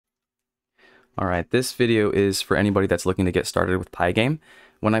Alright, this video is for anybody that's looking to get started with Pygame.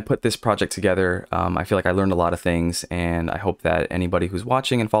 When I put this project together, I feel like I learned a lot of things, and I hope that anybody who's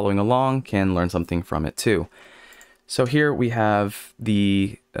watching and following along can learn something from it too. So here we have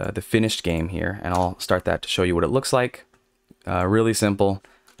the finished game here, and I'll start that to show you what it looks like. Really simple,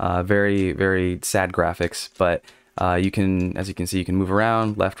 very, very sad graphics, but you can, as you can see, you can move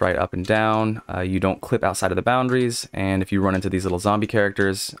around left, right, up, and down. You don't clip outside of the boundaries, and if you run into these little zombie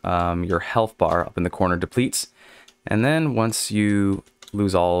characters, your health bar up in the corner depletes. And then once you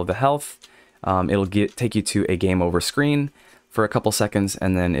lose all of the health, it'll take you to a game over screen for a couple seconds,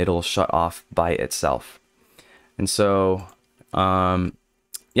 and then it'll shut off by itself. And so, yeah,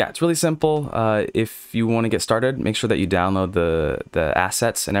 it's really simple. If you want to get started, make sure that you download the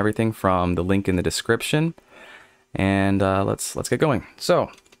assets and everything from the link in the description. And let's get going. So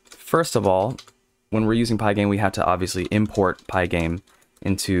first of all, when we're using Pygame, we have to obviously import Pygame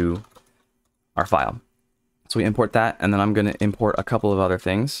into our file. So we import that, and then I'm going to import a couple of other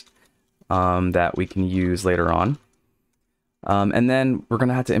things that we can use later on. And then we're going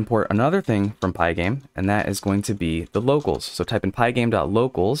to have to import another thing from Pygame, and that is going to be the locals. So type in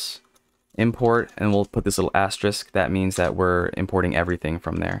pygame.locals, import, and we'll put this little asterisk. That means that we're importing everything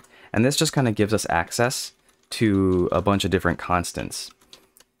from there. And this just kind of gives us access to a bunch of different constants.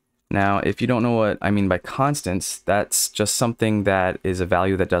 Now, if you don't know what I mean by constants, that's just something that is a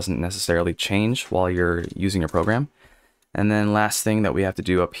value that doesn't necessarily change while you're using your program. And then last thing that we have to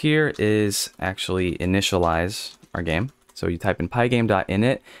do up here is actually initialize our game. So you type in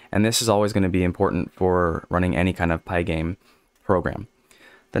pygame.init, and this is always going to be important for running any kind of Pygame program.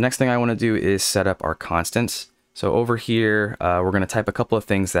 The next thing I want to do is set up our constants. So over here, we're going to type a couple of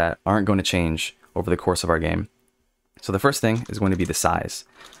things that aren't going to change over the course of our game. So the first thing is going to be the size.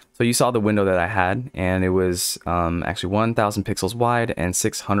 So you saw the window that I had, and it was actually 1000 pixels wide and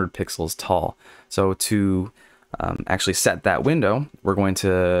 600 pixels tall. So to actually set that window, we're going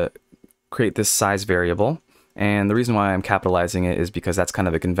to create this size variable. And the reason why I'm capitalizing it is because that's kind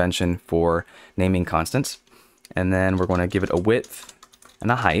of a convention for naming constants. And then we're going to give it a width and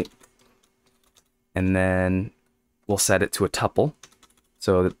a height. And then we'll set it to a tuple.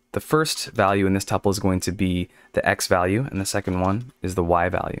 So the first value in this tuple is going to be the X value, and the second one is the Y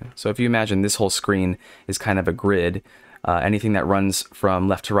value. So if you imagine this whole screen is kind of a grid, anything that runs from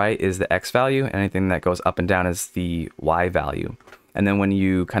left to right is the X value, and anything that goes up and down is the Y value. And then when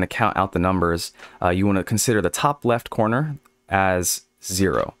you kind of count out the numbers, you want to consider the top left corner as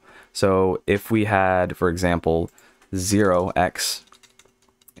 0. So if we had, for example, 0x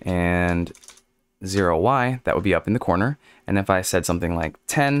and 0y, that would be up in the corner. And if I said something like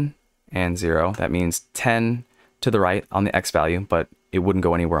 10 and 0, that means 10 to the right on the X value, but it wouldn't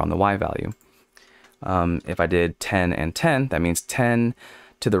go anywhere on the Y value. If I did 10 and 10, that means 10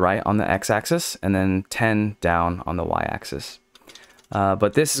 to the right on the X axis, and then 10 down on the Y axis.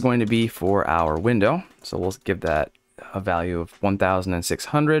 But this is going to be for our window, so we'll give that a value of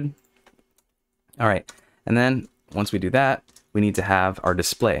 1600. All right, and then once we do that, we need to have our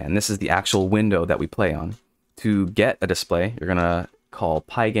display, and this is the actual window that we play on. To get a display, you're gonna call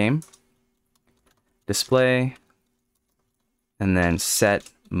Pygame display and then set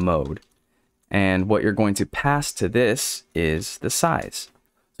mode. And what you're going to pass to this is the size.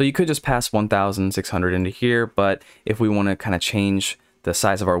 So you could just pass 1600 into here, but if we want to kind of change the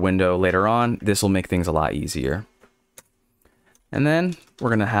size of our window later on, this will make things a lot easier. And then we're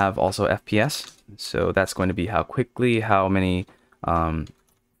going to have also FPS. So that's going to be how many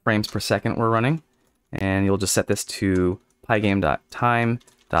frames per second we're running. And you'll just set this to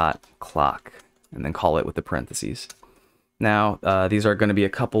pygame.time.clock and then call it with the parentheses. Now, these are going to be a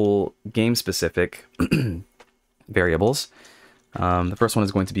couple game-specific variables. The first one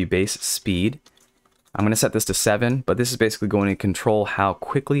is going to be base speed. I'm going to set this to 7, but this is basically going to control how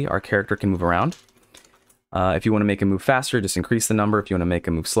quickly our character can move around. If you want to make him move faster, just increase the number. If you want to make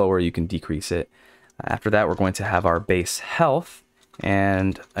him move slower, you can decrease it. After that, we're going to have our base health.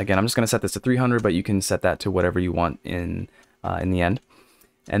 And again, I'm just going to set this to 300, but you can set that to whatever you want in the end.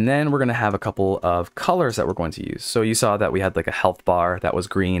 And then we're going to have a couple of colors that we're going to use. So you saw that we had like a health bar that was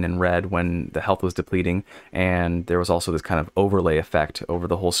green and red when the health was depleting. And there was also this kind of overlay effect over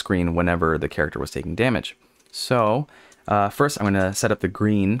the whole screen whenever the character was taking damage. So first I'm going to set up the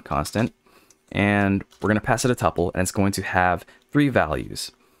green constant, and we're going to pass it a tuple, and it's going to have 3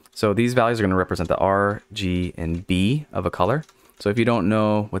 values. So these values are going to represent the R, G, and B of a color. So if you don't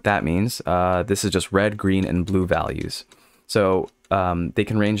know what that means, this is just red, green, and blue values. So they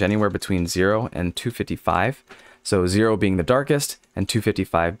can range anywhere between 0 and 255. So 0 being the darkest and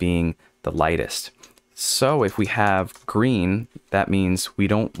 255 being the lightest. So if we have green, that means we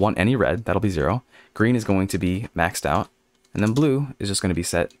don't want any red. That'll be 0. Green is going to be maxed out. And then blue is just going to be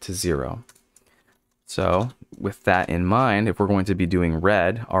set to 0. So with that in mind, if we're going to be doing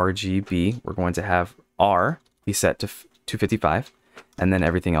red, RGB, we're going to have R be set to 255. And then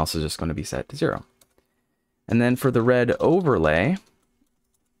everything else is just going to be set to 0. And then for the red overlay,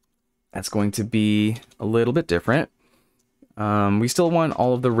 that's going to be a little bit different. We still want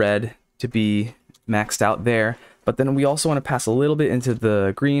all of the red to be maxed out there, but then we also want to pass a little bit into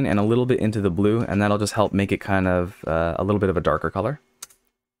the green and a little bit into the blue, and that'll just help make it kind of a little bit of a darker color.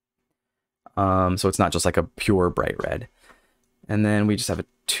 So it's not just like a pure bright red. And then we just have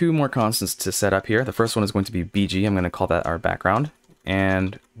 2 more constants to set up here. The first one is going to be BG. I'm going to call that our background.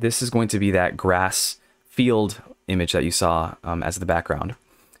 And this is going to be that grass field image that you saw as the background.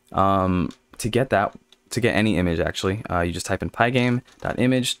 To get any image actually, you just type in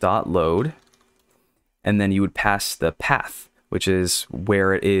pygame.image.load, and then you would pass the path, which is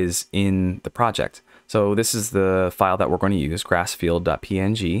where it is in the project. So this is the file that we're going to use,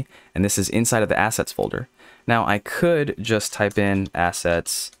 grassfield.png, and this is inside of the assets folder. Now I could just type in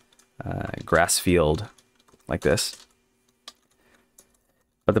assets grassfield like this.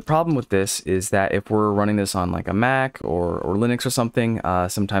 But the problem with this is that if we're running this on like a Mac or Linux or something,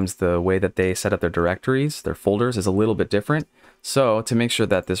 sometimes the way that they set up their directories, their folders, is a little bit different. So to make sure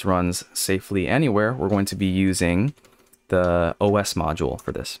that this runs safely anywhere, we're going to be using the OS module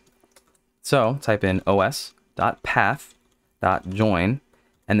for this. So type in os.path.join,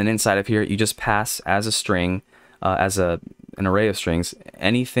 and then inside of here, you just pass as a string, an array of strings,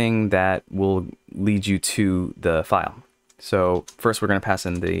 anything that will lead you to the file. So first we're going to pass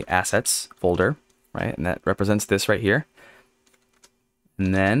in the assets folder, right? And that represents this right here.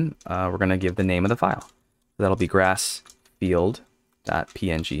 And then we're going to give the name of the file. That'll be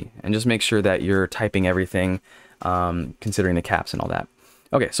grassfield.png. And just make sure that you're typing everything, considering the caps and all that.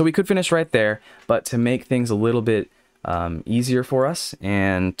 Okay, so we could finish right there, but to make things a little bit easier for us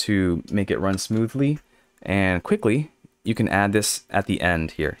and to make it run smoothly and quickly, you can add this at the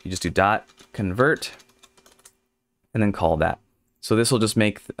end here. You just do .convert and then call that. So this will just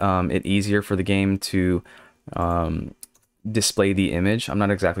make it easier for the game to display the image. I'm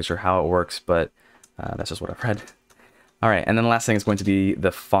not exactly sure how it works, but that's just what I've read. All right, and then the last thing is going to be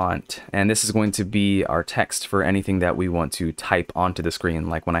the font. And this is going to be our text for anything that we want to type onto the screen,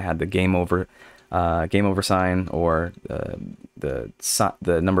 like when I had the game over sign, or the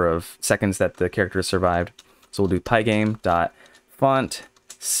number of seconds that the character survived. So we'll do pygame.font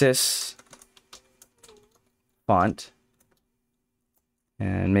sys font,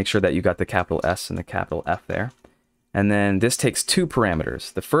 and make sure that you got the capital S and the capital F there. And then this takes 2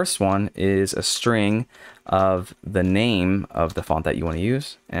 parameters. The first one is a string of the name of the font that you want to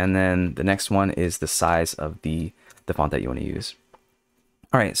use, and then the next one is the size of the font that you want to use.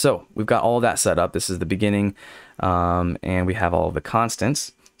 All right, so we've got all of that set up. This is the beginning, and we have all of the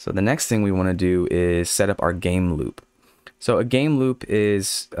constants. So the next thing we want to do is set up our game loop. So a game loop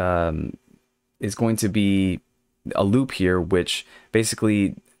is going to be a loop here, which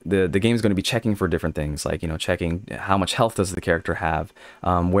basically the game is going to be checking for different things, like, checking how much health does the character have,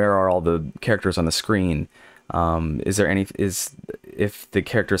 where are all the characters on the screen, if the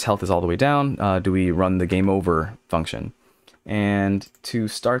character's health is all the way down, do we run the game over function? And to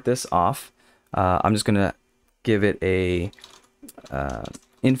start this off, I'm just gonna give it a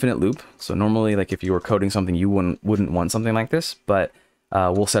infinite loop. So normally, like if you were coding something, you wouldn't want something like this, but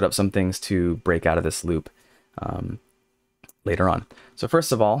we'll set up some things to break out of this loop later on. So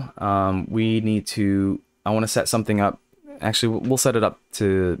first of all, I want to set something up. Actually, we'll set it up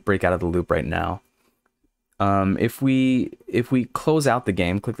to break out of the loop right now. If we close out the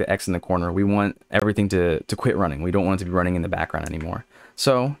game, click the X in the corner, we want everything to quit running. We don't want it to be running in the background anymore.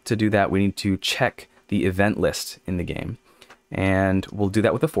 So to do that, we need to check the event list in the game. And we'll do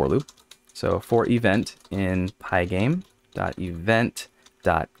that with a for loop. So for event in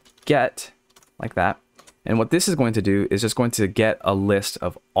pygame.event.get, like that. And what this is going to do is just going to get a list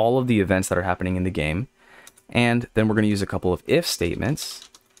of all of the events that are happening in the game. And then we're going to use a couple of if statements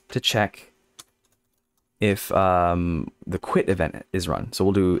to check if the quit event is run. So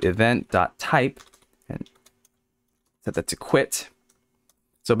we'll do event.type and set that to quit.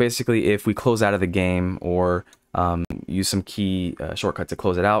 So basically, if we close out of the game or use some key shortcut to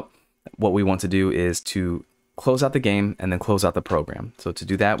close it out, what we want to do is to close out the game and then close out the program. So to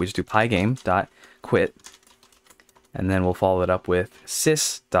do that, we just do pygame.quit, and then we'll follow it up with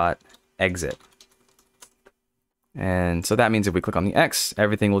sys.exit. And so that means if we click on the X,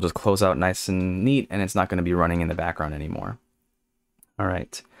 everything will just close out nice and neat, and it's not going to be running in the background anymore. All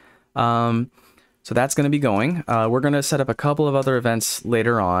right. So that's going to be going. We're going to set up a couple of other events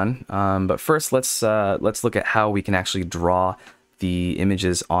later on, but first let's look at how we can actually draw the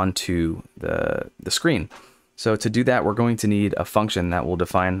images onto the screen. So to do that, we're going to need a function that we'll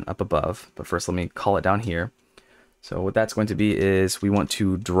define up above. But first, let me call it down here. So what that's going to be is we want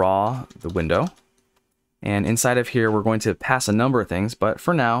to draw the window. And inside of here, we're going to pass a number of things. But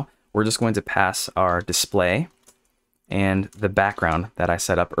for now, we're just going to pass our display and the background that I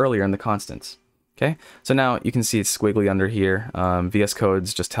set up earlier in the constants. Okay, so now you can see it's squiggly under here. VS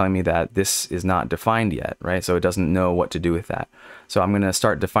Code's just telling me that this is not defined yet, right? So it doesn't know what to do with that. So I'm going to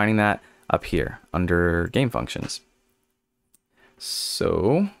start defining that up here under game functions.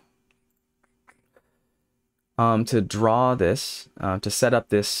 So to draw this, to set up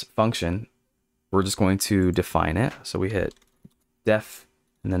this function, we're just going to define it. So we hit def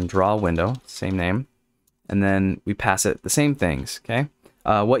and then draw window, same name, and then we pass it the same things, okay?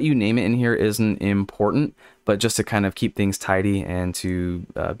 What you name it in here isn't important, but just to kind of keep things tidy and to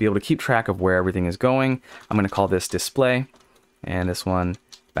be able to keep track of where everything is going, I'm going to call this display and this one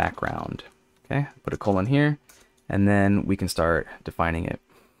background. Okay, put a colon here, and then we can start defining it.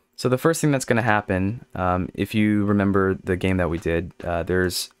 So the first thing that's going to happen, if you remember the game that we did,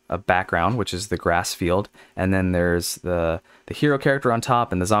 there's a background, which is the grass field, and then there's the hero character on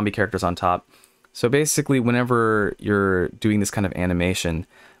top and the zombie characters on top. So basically, whenever you're doing this kind of animation,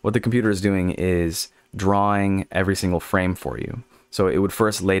 what the computer is doing is drawing every single frame for you. So it would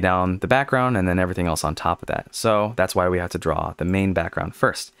first lay down the background and then everything else on top of that. So that's why we have to draw the main background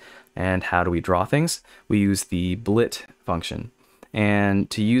first. And how do we draw things? We use the blit function. And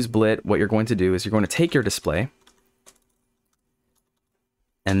to use blit, what you're going to do is you're going to take your display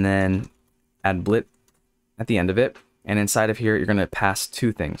and then add blit at the end of it. And inside of here, you're going to pass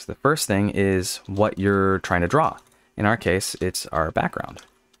two things. The first thing is what you're trying to draw. In our case, it's our background.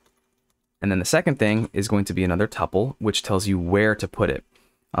 And then the second thing is going to be another tuple, which tells you where to put it.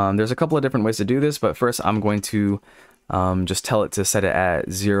 There's a couple of different ways to do this, but first I'm going to just tell it to set it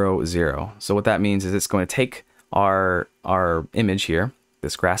at 0, 0. So what that means is it's going to take our image here,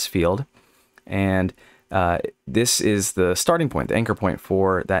 this grass field, and this is the starting point, the anchor point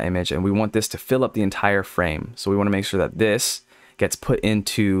for that image, and we want this to fill up the entire frame. So we want to make sure that this gets put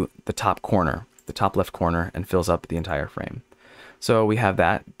into the top corner, the top left corner, and fills up the entire frame. So we have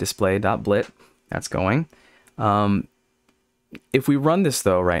that display.blit, that's going. If we run this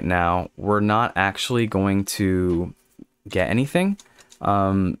though right now, we're not actually going to get anything.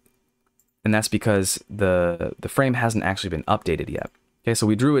 And that's because the frame hasn't actually been updated yet. Okay, so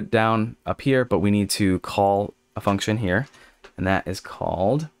we drew it down up here, but we need to call a function here, and that is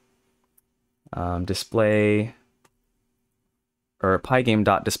called display or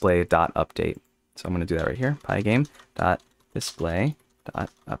pygame.display.update. So I'm going to do that right here,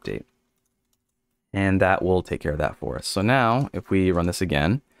 pygame.display.update. And that will take care of that for us. So now if we run this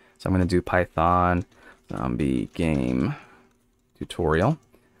again, so I'm going to do Python zombie game tutorial.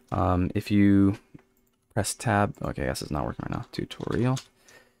 If you press tab, okay, I guess it's not working right now. Tutorial.py.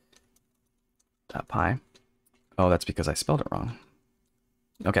 Oh, that's because I spelled it wrong.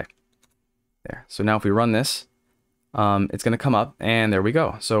 Okay, there. So now if we run this, it's going to come up, and there we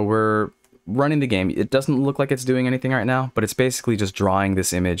go. So we're running the game. It doesn't look like it's doing anything right now, but it's basically just drawing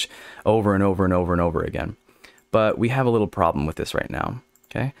this image over and over and over and over again. But we have a little problem with this right now.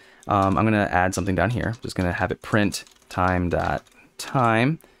 Okay, I'm going to add something down here. Just going to have it print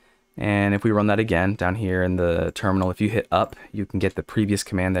time.time. And if we run that again down here in the terminal, if you hit up, you can get the previous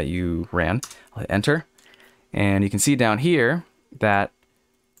command that you ran. I'll hit enter. And you can see down here that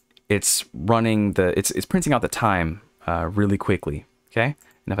it's running it's printing out the time really quickly. Okay.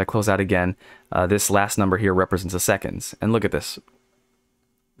 And if I close out again, this last number here represents the seconds. And look at this.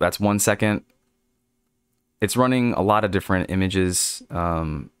 That's 1 second. It's running a lot of different images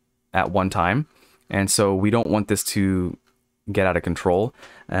at one time. And so we don't want this to get out of control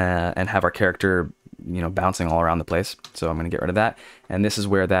and have our character, bouncing all around the place. So I'm going to get rid of that. And this is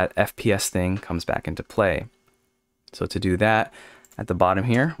where that FPS thing comes back into play. So to do that, at the bottom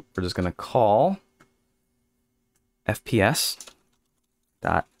here, we're just going to call FPS.tick.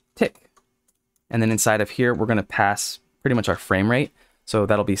 And then inside of here, we're going to pass pretty much our frame rate. So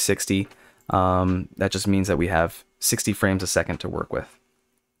that'll be 60. That just means that we have 60 frames a second to work with.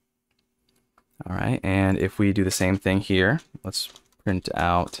 All right, and if we do the same thing here, let's print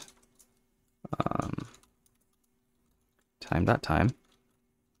out time.time,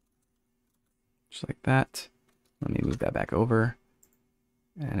 just like that. Let me move that back over.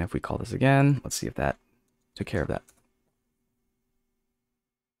 And if we call this again, let's see if that took care of that.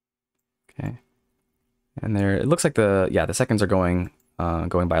 Okay, and there, it looks like the seconds are going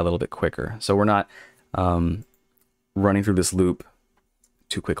going by a little bit quicker. So we're not running through this loop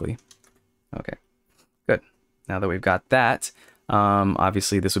too quickly. Okay, good. Now that we've got that,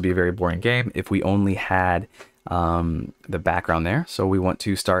 obviously this would be a very boring game if we only had the background there. So we want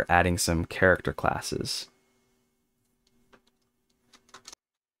to start adding some character classes.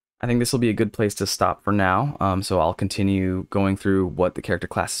 I think this will be a good place to stop for now. So I'll continue going through what the character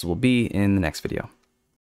classes will be in the next video.